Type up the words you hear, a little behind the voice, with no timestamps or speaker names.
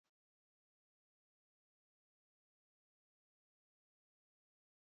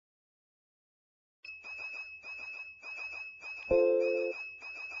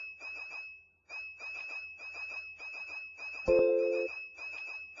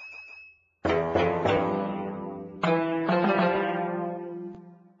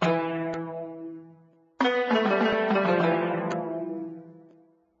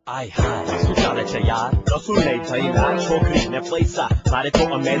Hi Suchara Rasulay Taila Chokri ne Plaisa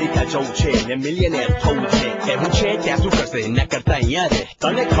Mariko America Joche ne millionaire Toche Evuche Tasukase Nakarta Yare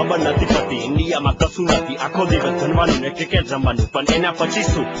Tane Khabar Nati Pati India ma Kasunati Akho Divan Dhanwanu ne cricket Ramanu Pan Ena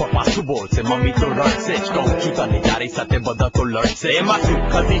Pachisu Papasu Bol se Mami to run se Go Chuta ne Yari Sate Bada to learn se Emasu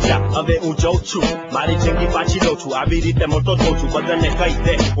Khadija Ave Ujochu Mari Chengi Pachi Lochu Abiri Te Moto Tochu Badane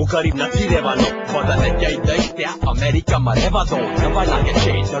Kaite Ukarib Nati Revano Badane Kaite Tea America ma Revado Nava Lage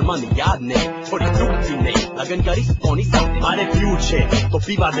Che Dharmani Yaad ne Thodi Dukti ne Lagan Kari Poni Sate Mare Future To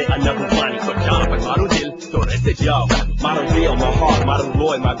Piva de Anabu Pani So Jaan Pai Maru Dil To Reste Yo Maru real my heart Maru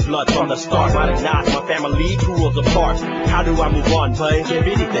loy my blood from the start Maru not my family two worlds apart How do I move on boy Can't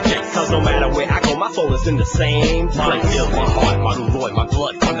beat the chase Cause no matter where I go my soul is in the same place Maru real my heart Maru loy my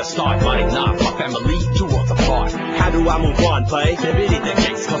blood from the start Maru not my family two worlds apart How do I move on boy Can't beat the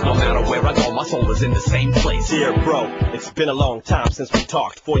chase Cause no matter where I go my soul is in the same place Dear bro it's been a long time since we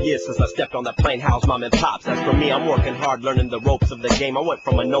talked 4 years since I stepped on that plane house mom and pops As for me I'm working hard learning the ropes of the game I went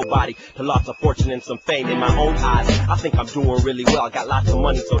from a nobody to lots of fortune and some fame in my own eyes I think I'm doing really well I got lots of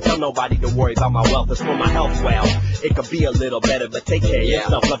money so tell nobody to worry about my wealth As for my health well it could be a little better but take care of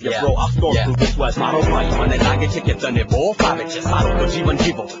yourself love your bro I'll storm through this west Maro bhai mane lage che ke tane bo fave che saro to jivan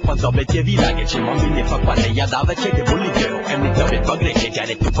jivo panzabe ke vi lage che mami ne papa ne yad ave che ke bhuli gayo emni tabe bagre ke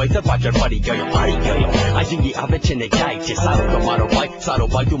jare tu paisa pajar padi gayo pari gayo ajingi ave che ne jai che saro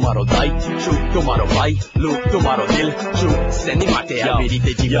bhai tumharo dai chu tumharo bhai lu tumharo dil chu seni mate abiri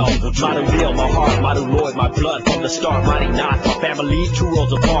te jivan jivo Maru real my heart Maru loy my blood from the start Mari not my family two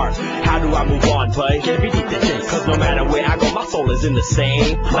worlds apart How do I move on boy can't beat the chase Cause no matter where I go my soul is in the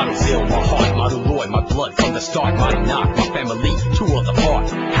same Maru real my heart Maru loy my blood from the start Mari not my family two worlds apart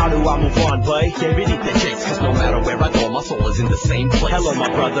How do I move on boy can't beat the chase Cause no matter where I go my soul is in the same place Hello my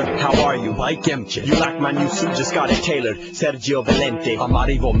brother how are you bhai kem che You like my new suit just got it tailored Sergio Valente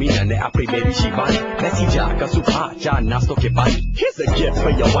Hamari wo mina ne apni baby shivani Messi ja ka sukha ja nasto ke pani Here's a gift for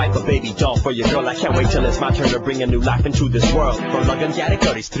your wife a baby doll for your girl I can't wait till it's my turn to bring a new life into this world From Lagan Yare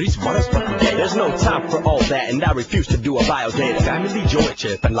Kari streets waras pakuge There's no time for all that and I refuse to do a bio data Family joy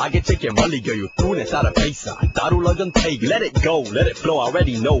che pan lage che ke mali gayo tu ne sara paisa daru lagan thai Let it go let it flow I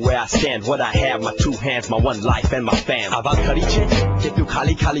already know where I stand what I have my two hands my one life and my fam Ava kari che ke tu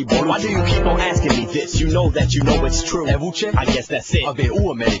khali khali bolu Why do you keep on asking me this you know that you know it's true Evuche I guess that's it Ave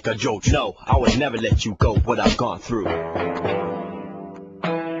u America joke No I would never let you go what I've gone through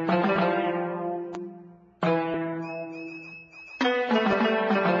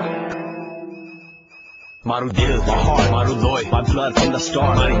Maru dil, my heart, Maru loy, my blood from the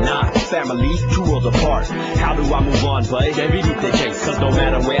start Mari not, family, two worlds apart How do I move on, boy? Can't beat the chase Cause no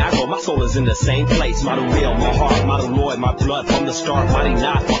matter where I go, my soul is in the same place Maru real, my heart, Maru loy, my blood from the start Mari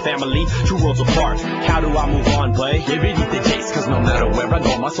not, my family, two worlds apart How do I move on, boy? Can't beat the chase Cause no matter where I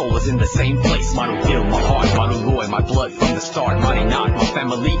go, my soul is in the same place Maru dil, my heart, Maru loy, my blood from the start Mari not, my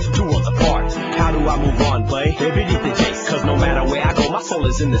family, two worlds apart How do I move on, boy? Can't beat the chase Cause no matter where I go, my soul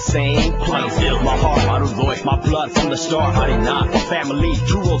is in the same place My heart, Maru loy, my blood from the start Mari not, my family,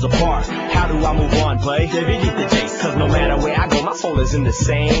 two worlds apart How do I move on, boy? Can't beat the chase Cause no matter where I go, my soul is in the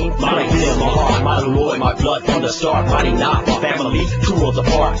same place My heart, Maru loy, my blood from the start Mari not, my family, two worlds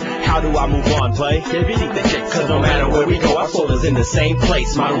apart How do I move on, boy? Can't beat the chase Cause no matter where we go, our soul is in the same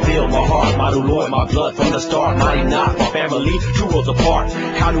place Maru real, my heart, Maru loy, my blood from the start Mari not, my family, two worlds apart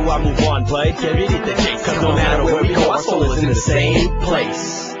How do I move on, boy? Can't beat the chase Cause no matter where we go, our soul is in the same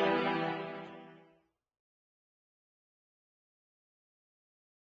place